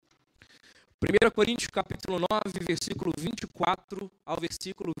1 Coríntios capítulo 9, versículo 24 ao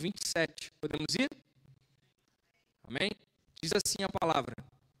versículo 27. Podemos ir? Amém? Diz assim a palavra.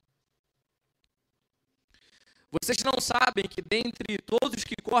 Vocês não sabem que dentre todos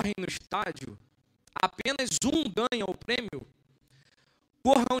que correm no estádio, apenas um ganha o prêmio?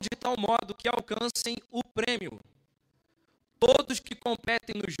 Corram de tal modo que alcancem o prêmio. Todos que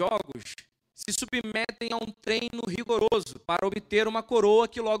competem nos jogos se submetem a um treino rigoroso para obter uma coroa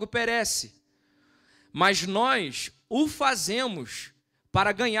que logo perece. Mas nós o fazemos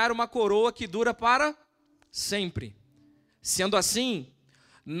para ganhar uma coroa que dura para sempre. Sendo assim,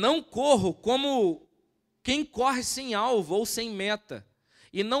 não corro como quem corre sem alvo ou sem meta,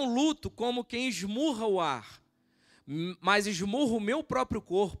 e não luto como quem esmurra o ar, mas esmurro o meu próprio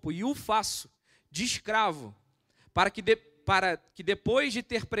corpo e o faço de escravo, para que depois de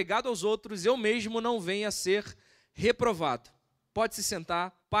ter pregado aos outros, eu mesmo não venha a ser reprovado. Pode se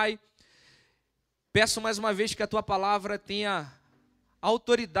sentar. Pai, peço mais uma vez que a Tua palavra tenha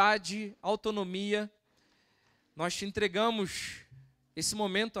autoridade, autonomia. Nós te entregamos esse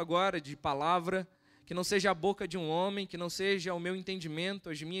momento agora de palavra, que não seja a boca de um homem, que não seja o meu entendimento,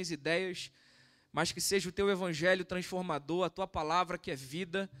 as minhas ideias, mas que seja o Teu evangelho transformador, a Tua palavra que é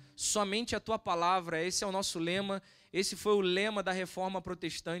vida, somente a Tua palavra. Esse é o nosso lema, esse foi o lema da Reforma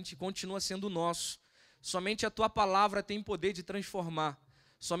Protestante e continua sendo o nosso. Somente a Tua palavra tem poder de transformar,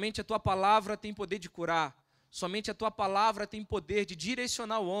 somente a Tua palavra tem poder de curar, somente a Tua palavra tem poder de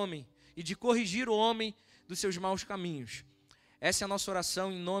direcionar o homem e de corrigir o homem dos seus maus caminhos. Essa é a nossa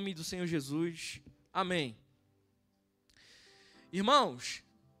oração em nome do Senhor Jesus. Amém. Irmãos,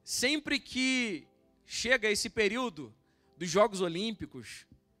 sempre que chega esse período dos Jogos Olímpicos,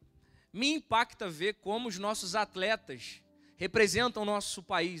 me impacta ver como os nossos atletas representam o nosso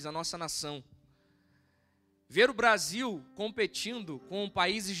país, a nossa nação. Ver o Brasil competindo com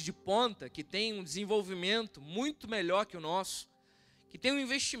países de ponta, que têm um desenvolvimento muito melhor que o nosso, que tem um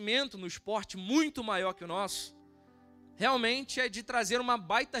investimento no esporte muito maior que o nosso, realmente é de trazer uma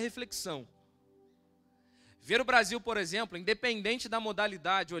baita reflexão. Ver o Brasil, por exemplo, independente da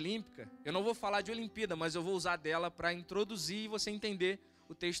modalidade olímpica, eu não vou falar de Olimpíada, mas eu vou usar dela para introduzir e você entender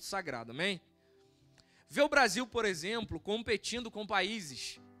o texto sagrado, amém? Ver o Brasil, por exemplo, competindo com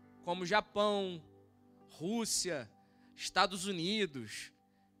países como Japão, Rússia, Estados Unidos,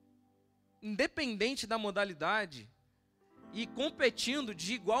 independente da modalidade, e competindo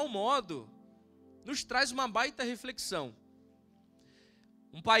de igual modo, nos traz uma baita reflexão.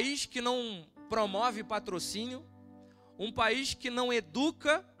 Um país que não promove patrocínio, um país que não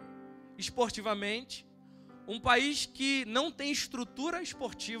educa esportivamente, um país que não tem estrutura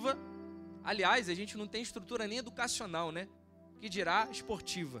esportiva. Aliás, a gente não tem estrutura nem educacional, né? Que dirá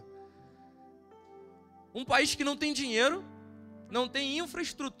esportiva. Um país que não tem dinheiro, não tem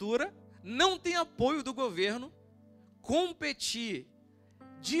infraestrutura, não tem apoio do governo, competir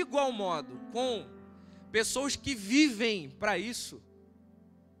de igual modo com pessoas que vivem para isso,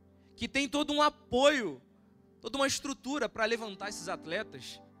 que tem todo um apoio, toda uma estrutura para levantar esses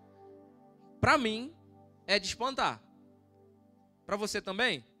atletas, para mim é de espantar. Para você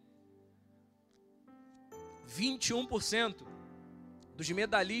também? 21% dos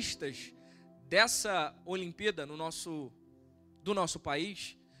medalhistas dessa Olimpíada do nosso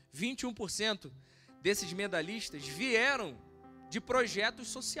país, 21% desses medalhistas vieram de projetos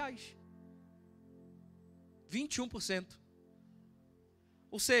sociais. 21%.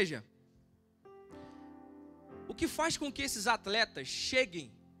 Ou seja, o que faz com que esses atletas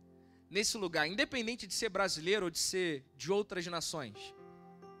cheguem nesse lugar, independente de ser brasileiro ou de ser de outras nações?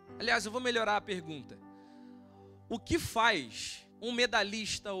 Aliás, eu vou melhorar a pergunta. O que faz um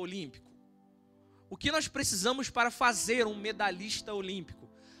medalhista olímpico? O que nós precisamos para fazer um medalhista olímpico?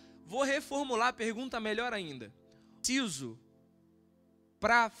 Vou reformular a pergunta melhor ainda. Preciso,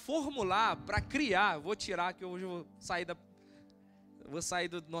 para formular, para criar, vou tirar que hoje eu vou sair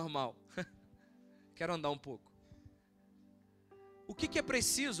do normal. Quero andar um pouco. O que é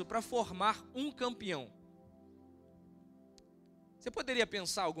preciso para formar um campeão? Você poderia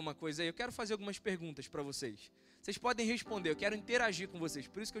pensar alguma coisa aí? Eu quero fazer algumas perguntas para vocês. Vocês podem responder, eu quero interagir com vocês,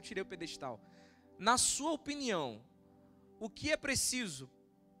 por isso que eu tirei o pedestal. Na sua opinião, o que é preciso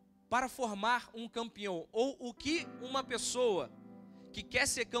para formar um campeão? Ou o que uma pessoa que quer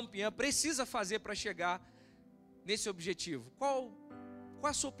ser campeã precisa fazer para chegar nesse objetivo? Qual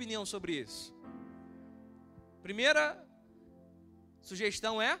a sua opinião sobre isso? Primeira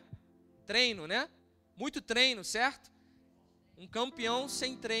sugestão é treino, né? Muito treino, certo? Um campeão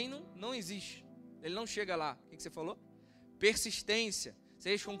sem treino não existe. Ele não chega lá. O que você falou? Persistência.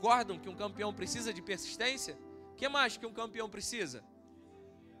 Vocês concordam que um campeão precisa de persistência? O que mais que um campeão precisa?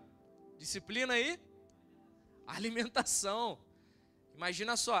 Disciplina e alimentação.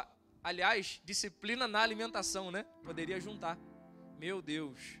 Imagina só. Aliás, disciplina na alimentação, né? Poderia juntar. Meu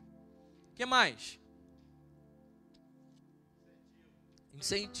Deus. O que mais?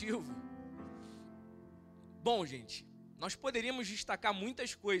 Incentivo. Bom, gente, nós poderíamos destacar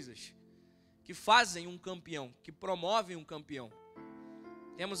muitas coisas que fazem um campeão, que promovem um campeão.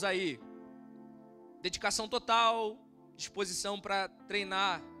 Temos aí dedicação total, disposição para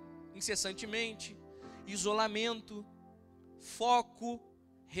treinar incessantemente, isolamento, foco,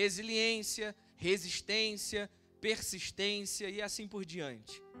 resiliência, resistência, persistência e assim por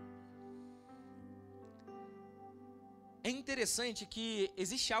diante. É interessante que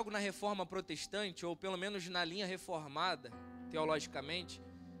existe algo na reforma protestante, ou pelo menos na linha reformada, teologicamente,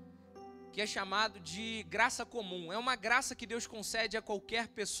 que é chamado de graça comum. É uma graça que Deus concede a qualquer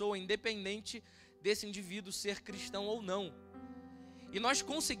pessoa, independente desse indivíduo ser cristão ou não. E nós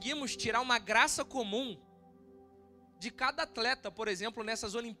conseguimos tirar uma graça comum de cada atleta, por exemplo,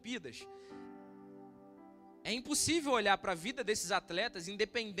 nessas Olimpíadas. É impossível olhar para a vida desses atletas,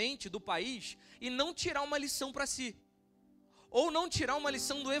 independente do país, e não tirar uma lição para si. Ou não tirar uma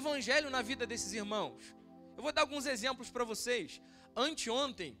lição do evangelho na vida desses irmãos. Eu vou dar alguns exemplos para vocês.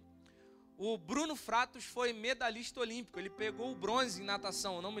 Anteontem, o Bruno Fratos foi medalhista olímpico. Ele pegou o bronze em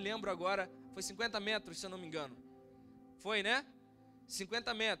natação, eu não me lembro agora, foi 50 metros, se eu não me engano. Foi, né?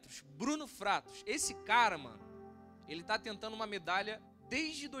 50 metros. Bruno Fratos. Esse cara, mano, ele tá tentando uma medalha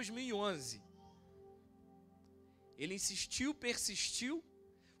desde 2011. Ele insistiu, persistiu,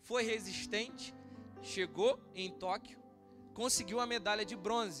 foi resistente, chegou em Tóquio, conseguiu a medalha de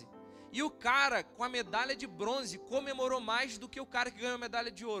bronze. E o cara com a medalha de bronze comemorou mais do que o cara que ganhou a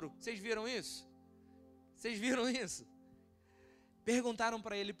medalha de ouro. Vocês viram isso? Vocês viram isso? Perguntaram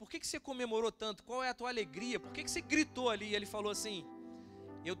para ele, por que você comemorou tanto? Qual é a tua alegria? Por que você gritou ali? E ele falou assim,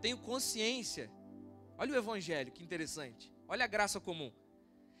 eu tenho consciência. Olha o evangelho, que interessante. Olha a graça comum.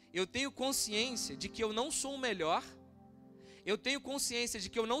 Eu tenho consciência de que eu não sou o melhor. Eu tenho consciência de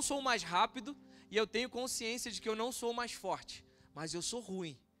que eu não sou o mais rápido. E eu tenho consciência de que eu não sou o mais forte, mas eu sou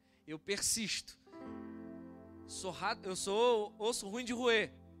ruim, eu persisto, eu sou osso ruim de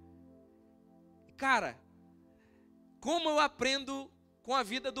roer. Cara, como eu aprendo com a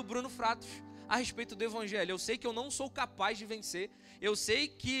vida do Bruno Fratos a respeito do evangelho? Eu sei que eu não sou capaz de vencer, eu sei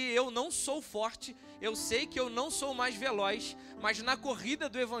que eu não sou forte, eu sei que eu não sou mais veloz, mas na corrida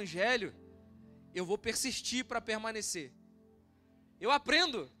do evangelho, eu vou persistir para permanecer. Eu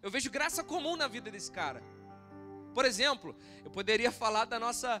aprendo, eu vejo graça comum na vida desse cara. Por exemplo, eu poderia falar da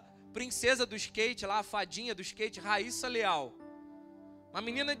nossa princesa do skate lá, a fadinha do skate, Raíssa Leal. Uma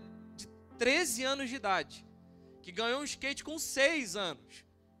menina de 13 anos de idade, que ganhou um skate com 6 anos.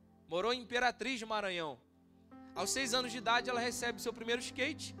 Morou em Imperatriz de Maranhão. Aos 6 anos de idade ela recebe seu primeiro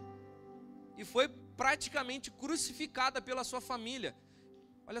skate e foi praticamente crucificada pela sua família.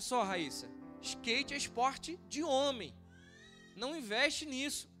 Olha só, Raíssa, skate é esporte de homem. Não investe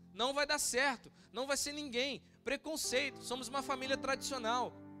nisso, não vai dar certo, não vai ser ninguém. Preconceito, somos uma família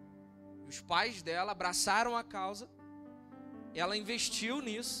tradicional. Os pais dela abraçaram a causa, ela investiu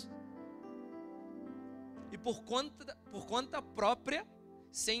nisso. E por conta própria,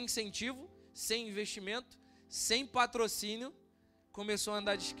 sem incentivo, sem investimento, sem patrocínio, começou a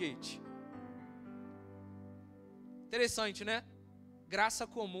andar de skate. Interessante, né? Graça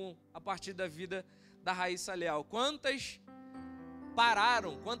comum a partir da vida da Raíssa Leal. Quantas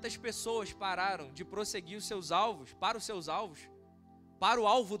pessoas pararam de prosseguir os seus alvos, para o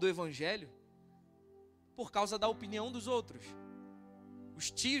alvo do evangelho, por causa da opinião dos outros. Os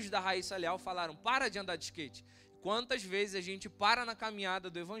tios da Raíssa Leal falaram, para de andar de skate. Quantas vezes a gente para na caminhada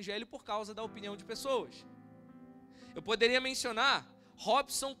do evangelho por causa da opinião de pessoas? Eu poderia mencionar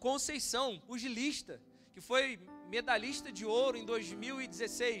Robson Conceição, pugilista, que foi medalhista de ouro em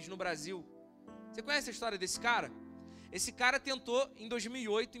 2016 no Brasil. Você conhece a história desse cara? Esse cara tentou em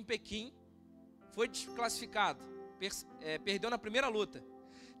 2008 em Pequim, foi desclassificado, perdeu na primeira luta.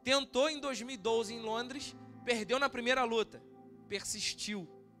 Tentou em 2012 em Londres, perdeu na primeira luta. Persistiu.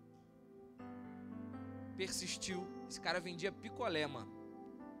 Esse cara vendia picolé, mano.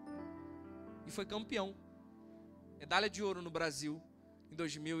 E foi campeão. Medalha de ouro no Brasil em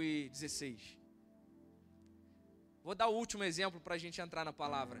 2016. Vou dar o último exemplo para a gente entrar na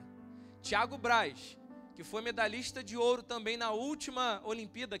palavra. Thiago Braz, que foi medalhista de ouro também na última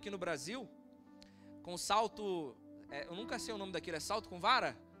Olimpíada aqui no Brasil, com salto, eu nunca sei o nome daquilo, é salto com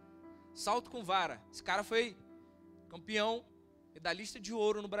vara? Salto com vara. Esse cara foi campeão, medalhista de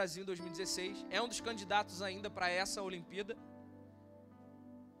ouro no Brasil em 2016, é um dos candidatos ainda para essa Olimpíada.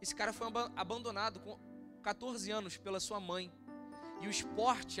 Esse cara foi abandonado com 14 anos pela sua mãe. E o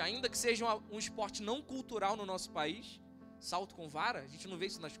esporte, ainda que seja um esporte não cultural no nosso país, salto com vara, a gente não vê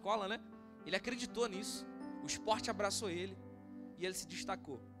isso na escola, né? Ele acreditou nisso, o esporte abraçou ele e ele se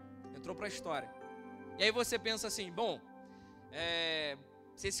destacou, entrou para a história. E aí você pensa assim, bom,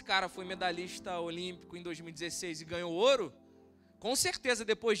 se esse cara foi medalhista olímpico em 2016 e ganhou ouro, com certeza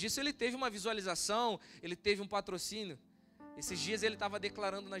depois disso ele teve uma visualização, ele teve um patrocínio. Esses dias ele estava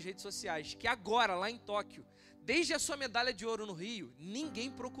declarando nas redes sociais que agora, lá em Tóquio, desde a sua medalha de ouro no Rio,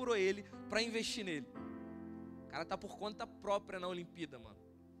 ninguém procurou ele para investir nele. O cara tá por conta própria na Olimpíada, mano.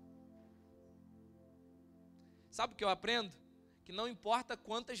 Sabe o que eu aprendo? Que não importa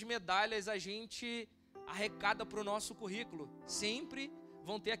quantas medalhas a gente arrecada para o nosso currículo, sempre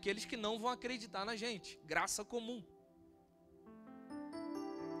vão ter aqueles que não vão acreditar na gente. Graça comum.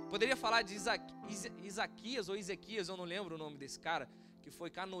 Poderia falar de Isaquias ou Ezequias, eu não lembro o nome desse cara, que foi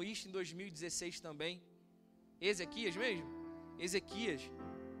canoísta em 2016 também. Ezequias mesmo? Ezequias.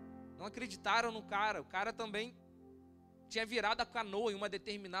 Não acreditaram no cara. O cara também tinha virado a canoa em uma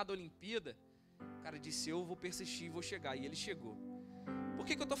determinada Olimpíada. O cara disse, eu vou persistir e vou chegar. E ele chegou. Por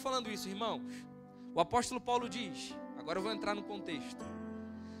que eu estou falando isso, irmãos? O apóstolo Paulo diz, agora eu vou entrar no contexto.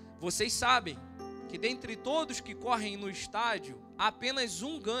 Vocês sabem que dentre todos que correm no estádio, apenas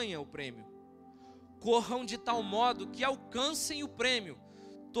um ganha o prêmio. Corram de tal modo que alcancem o prêmio.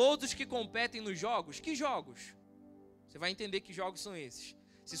 Todos que competem nos jogos, que jogos? Você vai entender que jogos são esses.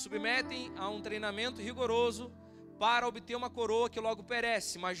 Se submetem a um treinamento rigoroso para obter uma coroa que logo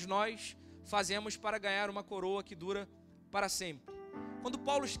perece, mas nós fazemos para ganhar uma coroa que dura para sempre. Quando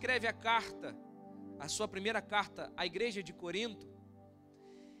Paulo escreve a sua primeira carta à igreja de Corinto,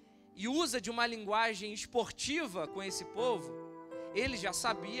 e usa de uma linguagem esportiva com esse povo, ele já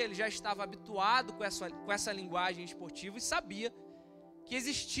sabia, ele já estava habituado com essa linguagem esportiva e sabia que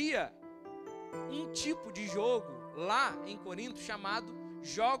existia um tipo de jogo lá em Corinto chamado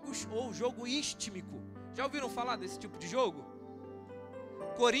jogos ou jogo istmico. Já ouviram falar desse tipo de jogo?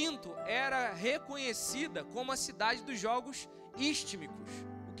 Corinto era reconhecida como a cidade dos jogos istmicos.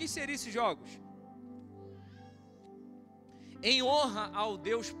 O que seriam esses jogos? Em honra ao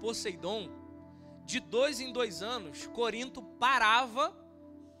deus Poseidon, de 2 em 2 anos, Corinto parava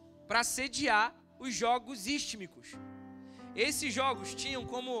para sediar os jogos istmicos. Esses jogos tinham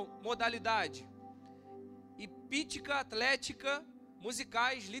como modalidade hipítica, atlética,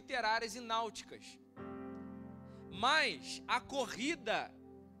 musicais, literárias e náuticas. Mas a corrida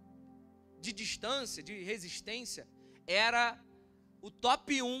de distância, de resistência, era o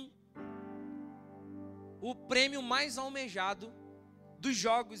top 1, o prêmio mais almejado dos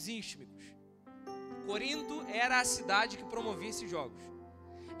jogos istmicos. Corinto era a cidade que promovia esses jogos.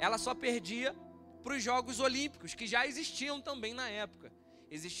 Ela só perdia para os Jogos Olímpicos, que já existiam também na época.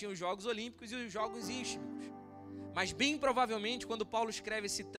 Existiam os Jogos Olímpicos e os Jogos Istmicos. Mas bem provavelmente, quando Paulo escreve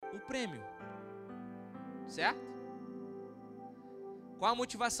o prêmio, certo? Qual a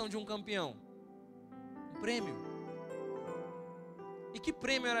motivação de um campeão? Um prêmio. E que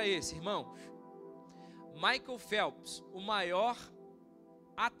prêmio era esse, irmãos? Michael Phelps, o maior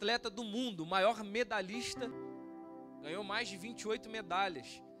atleta do mundo, o maior medalhista, ganhou mais de 28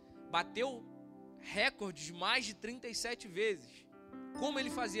 medalhas, bateu recordes mais de 37 vezes. Como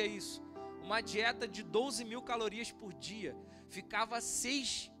ele fazia isso? Uma dieta de 12 mil calorias por dia, ficava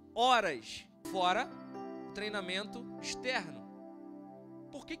 6 horas fora do treinamento externo.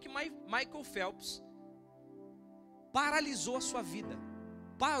 Por que Michael Phelps paralisou a sua vida,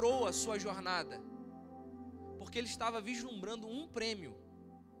 parou a sua jornada? Porque ele estava vislumbrando um prêmio.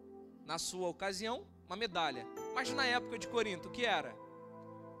 Na sua ocasião, uma medalha. Mas na época de Corinto, o que era?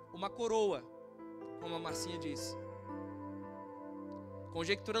 Uma coroa, como a Marcinha disse.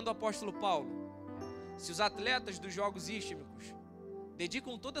 Conjecturando o apóstolo Paulo, se os atletas dos jogos istmicos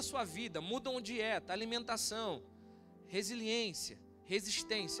dedicam toda a sua vida, mudam dieta, alimentação, resiliência,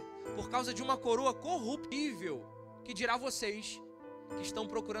 resistência, por causa de uma coroa corruptível, que dirá vocês que estão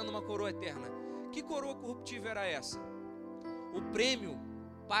procurando uma coroa eterna? Que coroa corruptível era essa? O prêmio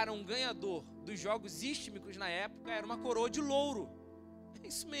para um ganhador dos jogos istmicos na época era uma coroa de louro. É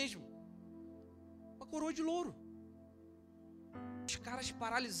isso mesmo, uma coroa de louro. Os caras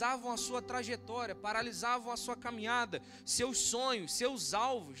paralisavam a sua trajetória, paralisavam a sua caminhada, seus sonhos, seus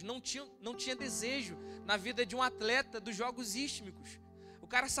alvos. Não tinha desejo na vida de um atleta dos jogos istmicos. O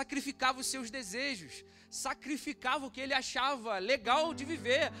cara sacrificava os seus desejos, sacrificava o que ele achava legal de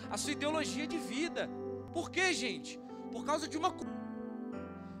viver, a sua ideologia de vida. Por quê, gente? Por causa de uma...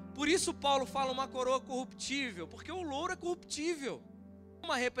 Por isso Paulo fala uma coroa corruptível, porque o louro é corruptível.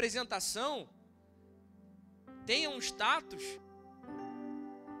 Uma representação tenha um status,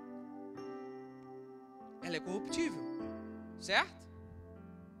 ela é corruptível, certo?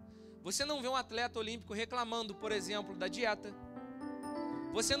 Você não vê um atleta olímpico reclamando, por exemplo, da dieta.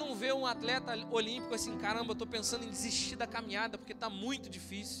 Você não vê um atleta olímpico assim, caramba, eu estou pensando em desistir da caminhada porque está muito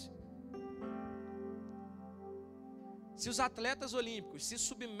difícil. Se os atletas olímpicos se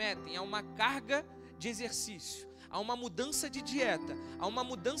submetem a uma carga de exercício, a uma mudança de dieta, a uma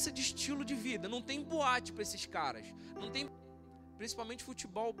mudança de estilo de vida, não tem boate para esses caras, não tem, principalmente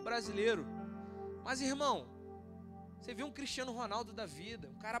futebol brasileiro. Mas, irmão, você vê um Cristiano Ronaldo da vida,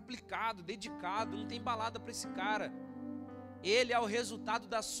 um cara aplicado, dedicado, não tem balada para esse cara. Ele é o resultado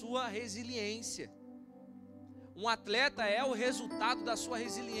da sua resiliência. Um atleta é o resultado da sua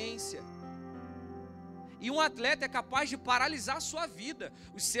resiliência. E um atleta é capaz de paralisar a sua vida,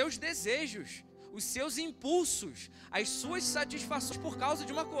 os seus desejos, os seus impulsos, as suas satisfações por causa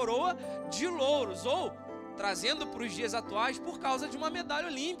de uma coroa de louros, ou, trazendo para os dias atuais, por causa de uma medalha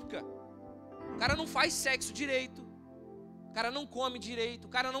olímpica. O cara não faz sexo direito, o cara não come direito, o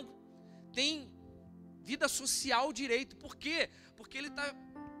cara não tem vida social direito. Por quê? Porque ele está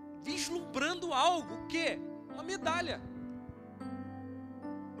vislumbrando algo, o quê? Uma medalha.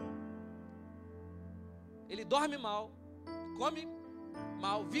 Ele dorme mal, come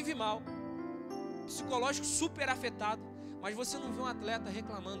mal, vive mal, psicológico super afetado, mas você não vê um atleta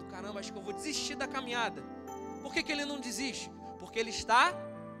reclamando, caramba, acho que eu vou desistir da caminhada. Por que ele não desiste? Porque ele está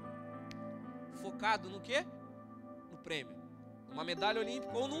focado no quê? No prêmio, numa medalha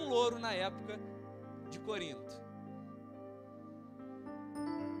olímpica ou num louro na época de Corinto.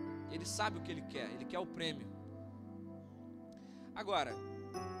 Ele sabe o que ele quer o prêmio. Agora,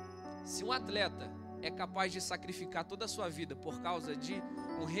 se um atleta é capaz de sacrificar toda a sua vida por causa de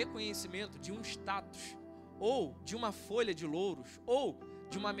um reconhecimento, de um status, ou de uma folha de louros, ou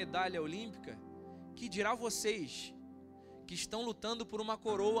de uma medalha olímpica, que dirá vocês que estão lutando por uma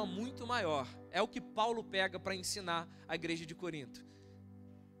coroa muito maior? É o que Paulo pega para ensinar a igreja de Corinto.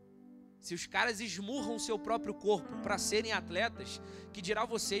 Se os caras esmurram o seu próprio corpo para serem atletas, que dirá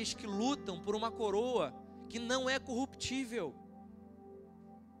vocês que lutam por uma coroa que não é corruptível?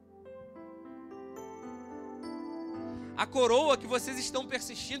 A coroa que vocês estão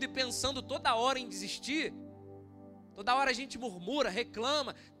persistindo e pensando toda hora em desistir, toda hora a gente murmura,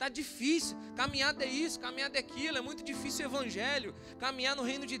 reclama, tá difícil, caminhada é isso, caminhada é aquilo, é muito difícil o evangelho, caminhar no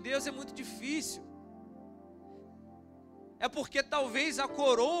reino de Deus é muito difícil. É porque talvez a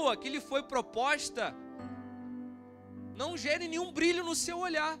coroa que lhe foi proposta não gere nenhum brilho no seu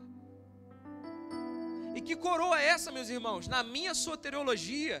olhar. E que coroa é essa, meus irmãos? Na minha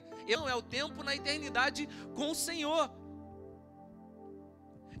soteriologia, não é o tempo na eternidade com o Senhor.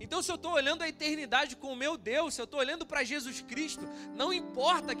 Então, se eu estou olhando a eternidade com o meu Deus, se eu estou olhando para Jesus Cristo, não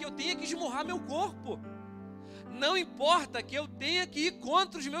importa que eu tenha que esmurrar meu corpo, não importa que eu tenha que ir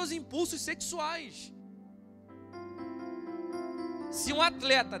contra os meus impulsos sexuais. Se um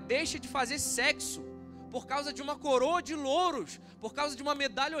atleta deixa de fazer sexo por causa de uma coroa de louros, por causa de uma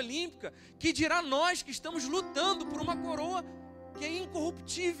medalha olímpica, que dirá nós que estamos lutando por uma coroa que é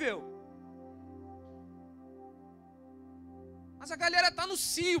incorruptível? Mas a galera está no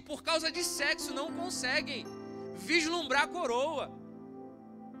cio por causa de sexo, não conseguem vislumbrar a coroa.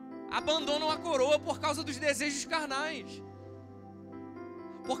 Abandonam a coroa por causa dos desejos carnais,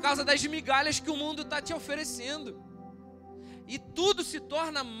 por causa das migalhas que o mundo está te oferecendo. E tudo se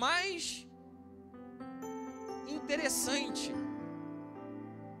torna mais interessante,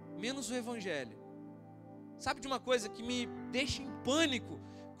 menos o evangelho. Sabe de uma coisa que me deixa em pânico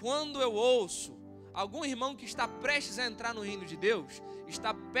quando eu ouço algum irmão que está prestes a entrar no reino de Deus,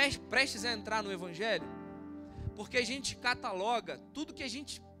 está prestes a entrar no evangelho? Porque a gente cataloga tudo que a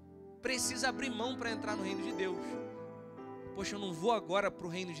gente precisa abrir mão para entrar no reino de Deus. Poxa, eu não vou agora para o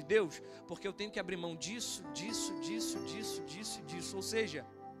reino de Deus porque eu tenho que abrir mão disso. Ou seja,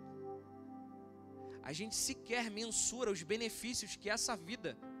 a gente sequer mensura os benefícios que essa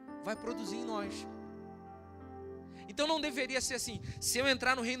vida vai produzir em nós. Então não deveria ser assim, se eu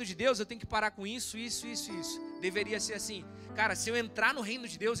entrar no reino de Deus eu tenho que parar com isso. Deveria ser assim, cara, se eu entrar no reino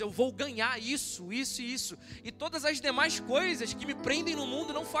de Deus eu vou ganhar isso. E todas as demais coisas que me prendem no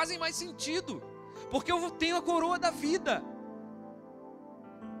mundo não fazem mais sentido, porque eu tenho a coroa da vida.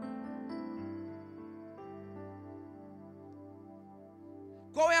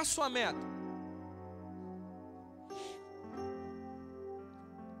 Qual é a sua meta?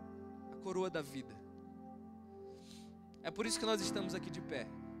 A coroa da vida. É por isso que nós estamos aqui de pé.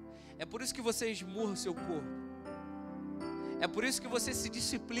 É por isso que você esmurra o seu corpo. É por isso que você se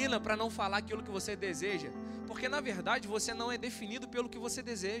disciplina para não falar aquilo que você deseja. Porque na verdade você não é definido pelo que você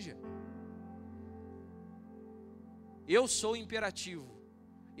deseja. Eu sou imperativo.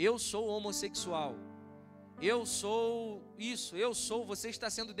 Eu sou homossexual. eu sou isso, eu sou, você está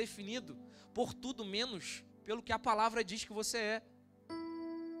sendo definido por tudo menos pelo que a palavra diz que você é.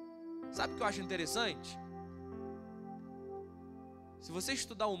 Sabe o que eu acho interessante? Se você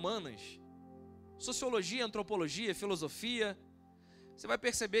estudar humanas, sociologia, antropologia, filosofia, você vai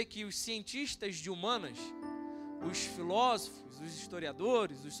perceber que os cientistas de humanas, os filósofos, os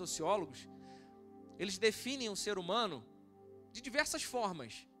historiadores, os sociólogos, eles definem o ser humano de diversas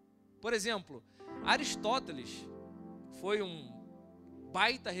formas. Por exemplo, Aristóteles foi um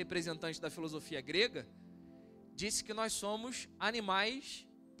baita representante da filosofia grega, disse que nós somos animais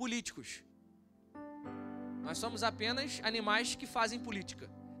políticos. Nós somos apenas animais que fazem política.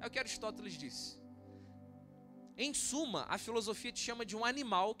 É o que Aristóteles disse. Em suma, a filosofia te chama de um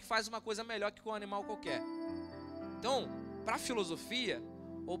animal que faz uma coisa melhor que um animal qualquer. Então, para a filosofia,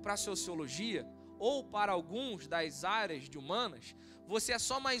 ou para a sociologia, ou para alguns das áreas de humanas, você é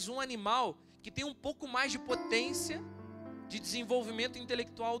só mais um animal que tem um pouco mais de potência de desenvolvimento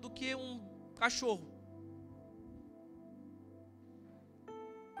intelectual do que um cachorro.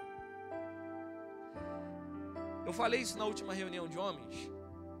 Eu falei isso na última reunião de homens.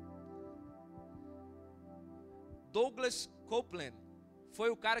 Douglas Copeland foi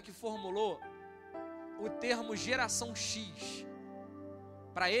o cara que formulou o termo geração X.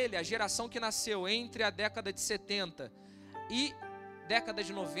 Para ele, a geração que nasceu entre a década de 70 e década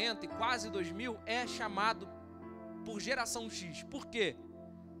de 90 e quase 2000 é chamado por geração X. Por quê?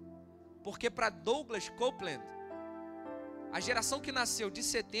 Porque para Douglas Copeland, a geração que nasceu de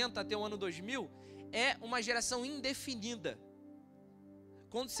 70 até o ano 2000 é uma geração indefinida.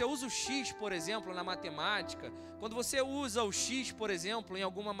 Quando você usa o X, por exemplo, na matemática, quando você usa o X, por exemplo, em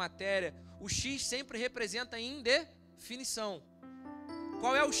alguma matéria, o X sempre representa indefinição.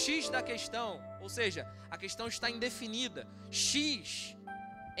 Qual é o X da questão? Ou seja, a questão está indefinida. X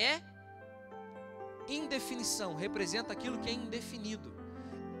é indefinição, representa aquilo que é indefinido.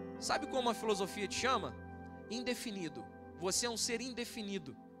 Sabe como a filosofia te chama? Indefinido. Você é um ser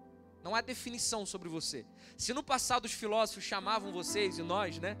indefinido. Não há definição sobre você. Se no passado os filósofos chamavam vocês e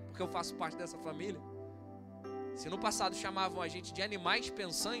nós, né? Porque eu faço parte dessa família. Se no passado chamavam a gente de animais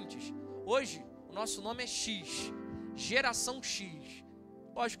pensantes, hoje o nosso nome é X. Geração X.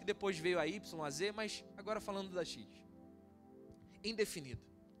 Lógico que depois veio a Y, a Z, mas agora falando da X. Indefinido.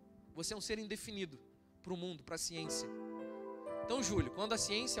 Você é um ser indefinido para o mundo, para a ciência. Então, Júlio, quando a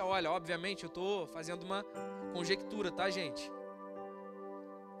ciência olha, obviamente eu estou fazendo uma conjectura, tá, gente?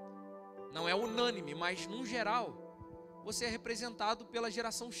 Não é unânime, mas no geral, você é representado pela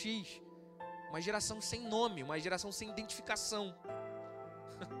geração X. Uma geração sem nome, uma geração sem identificação.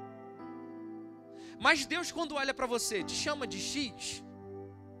 Mas Deus, quando olha para você, te chama de X.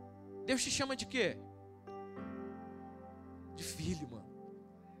 Deus te chama de quê? De filho, mano.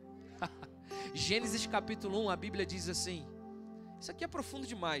 Gênesis capítulo 1, a Bíblia diz assim. Isso aqui é profundo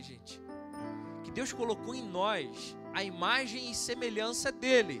demais, gente. Que Deus colocou em nós a imagem e semelhança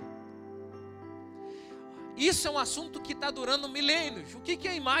dele. Isso é um assunto que está durando milênios. O que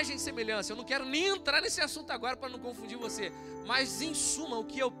é imagem e semelhança? Eu não quero nem entrar nesse assunto agora para não confundir você. Mas em suma, o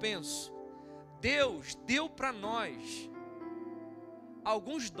que eu penso? Deus deu para nós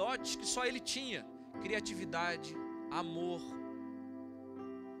alguns dotes que só Ele tinha. Criatividade, amor,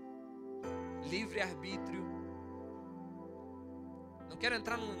 livre-arbítrio. Não quero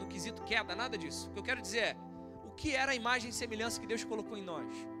entrar no quesito queda, nada disso. O que eu quero dizer é, o que era a imagem e semelhança que Deus colocou em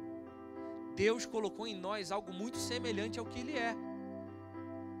nós? Deus colocou em nós algo muito semelhante ao que Ele é.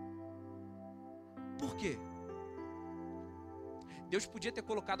 Por quê? Deus podia ter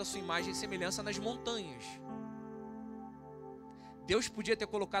colocado a sua imagem e semelhança nas montanhas. Deus podia ter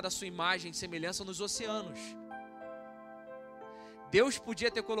colocado a sua imagem e semelhança nos oceanos. Deus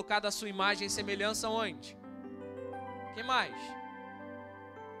podia ter colocado a sua imagem e semelhança onde? Quem mais?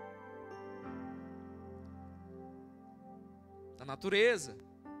 Na natureza.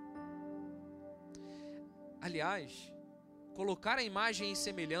 Aliás, colocar a imagem e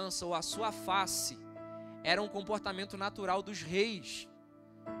semelhança ou a sua face era um comportamento natural dos reis,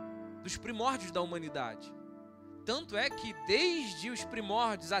 dos primórdios da humanidade. Tanto é que desde os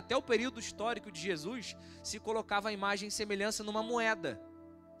primórdios até o período histórico de Jesus, se colocava a imagem e semelhança numa moeda.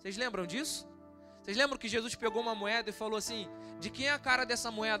 Vocês lembram disso? Vocês lembram que Jesus pegou uma moeda e falou assim, de quem é a cara dessa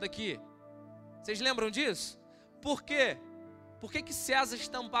moeda aqui? Vocês lembram disso? Por quê? Por que César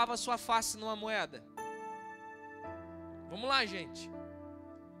estampava a sua face numa moeda? Vamos lá, gente.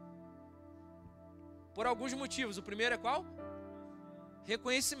 Por alguns motivos. O primeiro é qual?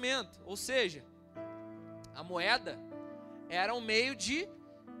 Reconhecimento. Ou seja, a moeda era um meio de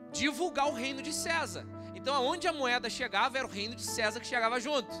divulgar o reino de César. Então, aonde a moeda chegava, era o reino de César que chegava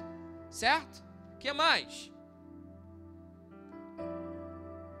junto. Certo? que mais?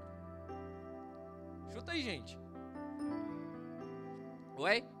 Chuta aí, gente.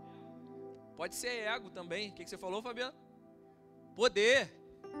 Oi? Pode ser ego também. O que você falou, Fabiano? Poder.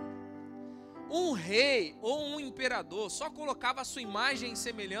 Um rei ou um imperador só colocava a sua imagem e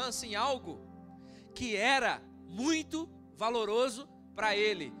semelhança em algo que era muito valoroso para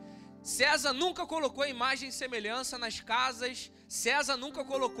ele. César nunca colocou a imagem e semelhança nas casas. César nunca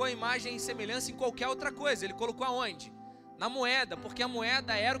colocou a imagem e semelhança em qualquer outra coisa. Ele colocou aonde? Na moeda, porque a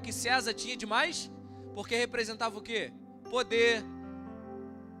moeda era o que César tinha de mais, porque representava o quê? Poder,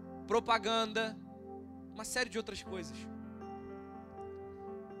 propaganda, uma série de outras coisas.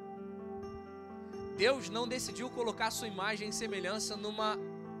 Deus não decidiu colocar a sua imagem e semelhança numa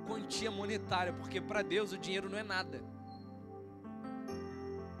quantia monetária, porque para Deus o dinheiro não é nada.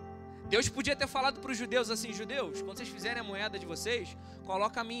 Deus podia ter falado para os judeus assim: judeus, quando vocês fizerem a moeda de vocês,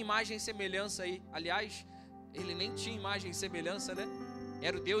 coloca a minha imagem e semelhança aí. Aliás, ele nem tinha imagem e semelhança, né?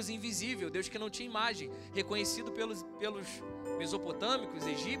 Era o Deus invisível, Deus que não tinha imagem, reconhecido pelos mesopotâmicos,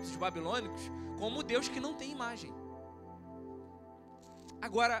 egípcios, babilônicos, como o Deus que não tem imagem.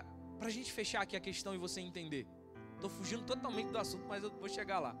 Agora, para a gente fechar aqui a questão e você entender, estou fugindo totalmente do assunto, mas eu vou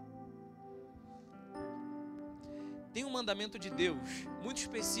chegar lá. Tem um mandamento de Deus, muito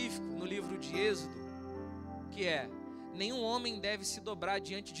específico, no livro de Êxodo, que é: nenhum homem deve se dobrar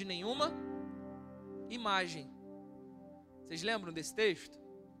diante de nenhuma imagem. Vocês lembram desse texto?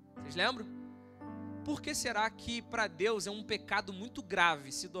 Vocês lembram? Por que será que para Deus é um pecado muito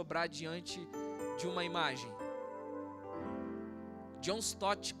grave se dobrar diante de uma imagem? John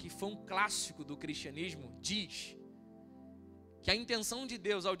Stott, que foi um clássico do cristianismo, diz que a intenção de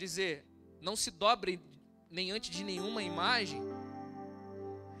Deus ao dizer não se dobre nem antes de nenhuma imagem,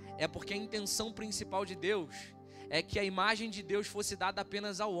 é porque a intenção principal de Deus é que a imagem de Deus fosse dada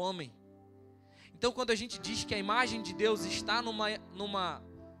apenas ao homem. Então, quando a gente diz que a imagem de Deus está numa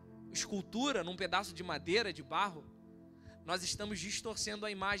escultura, num pedaço de madeira, de barro, nós estamos distorcendo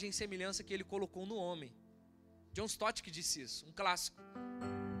a imagem e semelhança que ele colocou no homem. John Stott que disse isso, um clássico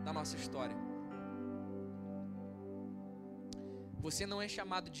da nossa história. Você não é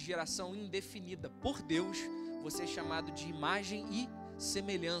chamado de geração indefinida. Por Deus, você é chamado de imagem e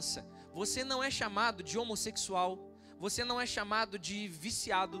semelhança. Você não é chamado de homossexual. Você não é chamado de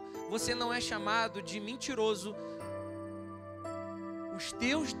viciado. Você não é chamado de mentiroso. Os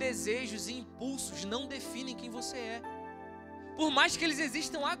teus desejos e impulsos não definem quem você é. Por mais que eles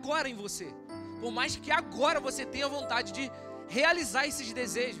existam agora em você, por mais que agora você tenha vontade de realizar esses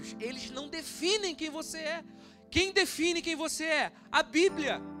desejos, eles não definem quem você é. Quem define quem você é? A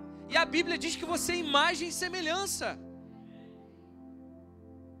Bíblia. E a Bíblia diz que você é imagem e semelhança.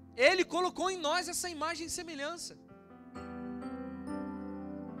 Ele colocou em nós essa imagem e semelhança.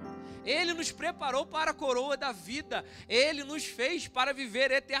 Ele nos preparou para a coroa da vida. Ele nos fez para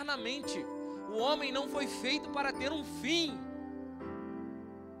viver eternamente. O homem não foi feito para ter um fim.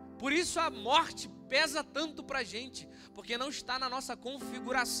 Por isso a morte pesa tanto para a gente, porque não está na nossa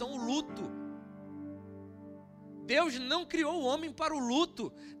configuração o luto. Deus não criou o homem para o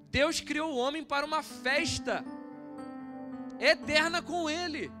luto. Deus criou o homem para uma festa eterna com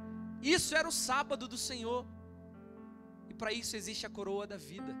Ele. Isso era o sábado do Senhor. E para isso existe a coroa da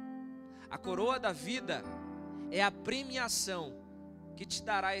vida. A coroa da vida é a premiação que te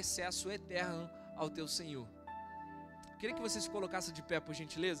dará acesso eterno ao teu Senhor. Queria que você se colocasse de pé, por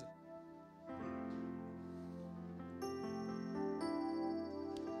gentileza.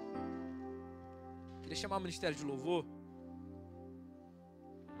 Queria chamar o Ministério de Louvor.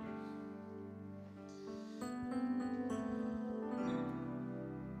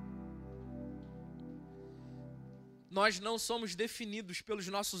 Nós não somos definidos pelos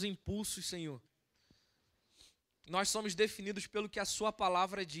nossos impulsos, Senhor. Nós somos definidos pelo que a Sua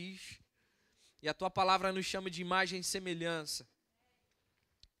palavra diz. E a Tua palavra nos chama de imagem e semelhança.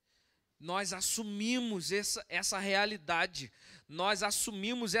 Nós assumimos essa realidade. Nós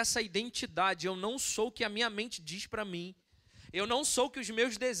assumimos essa identidade. Eu não sou o que a minha mente diz para mim. Eu não sou o que os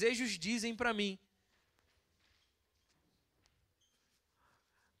meus desejos dizem para mim.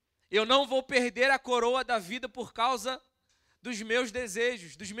 Eu não vou perder a coroa da vida por causa dos meus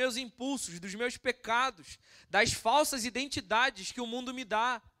desejos, dos meus impulsos, dos meus pecados, das falsas identidades que o mundo me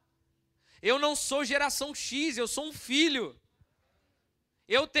dá. Eu não sou geração X, eu sou um filho.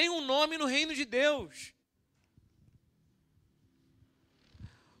 Eu tenho um nome no reino de Deus.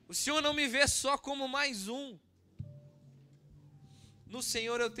 O Senhor não me vê só como mais um. No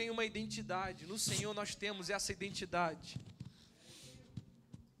Senhor eu tenho uma identidade. No Senhor nós temos essa identidade.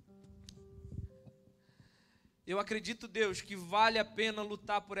 Eu acredito, Deus, que vale a pena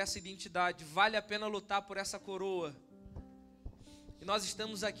lutar por essa identidade, vale a pena lutar por essa coroa. E nós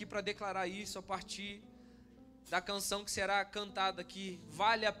estamos aqui para declarar isso a partir da canção que será cantada aqui.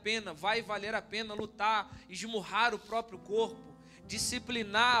 Vale a pena, vai valer a pena lutar, esmurrar o próprio corpo,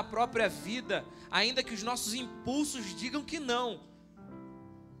 disciplinar a própria vida, ainda que os nossos impulsos digam que não.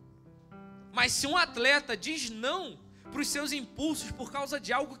 Mas se um atleta diz não para os seus impulsos por causa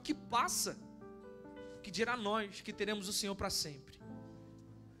de algo que passa, que dirá nós que teremos o Senhor para sempre?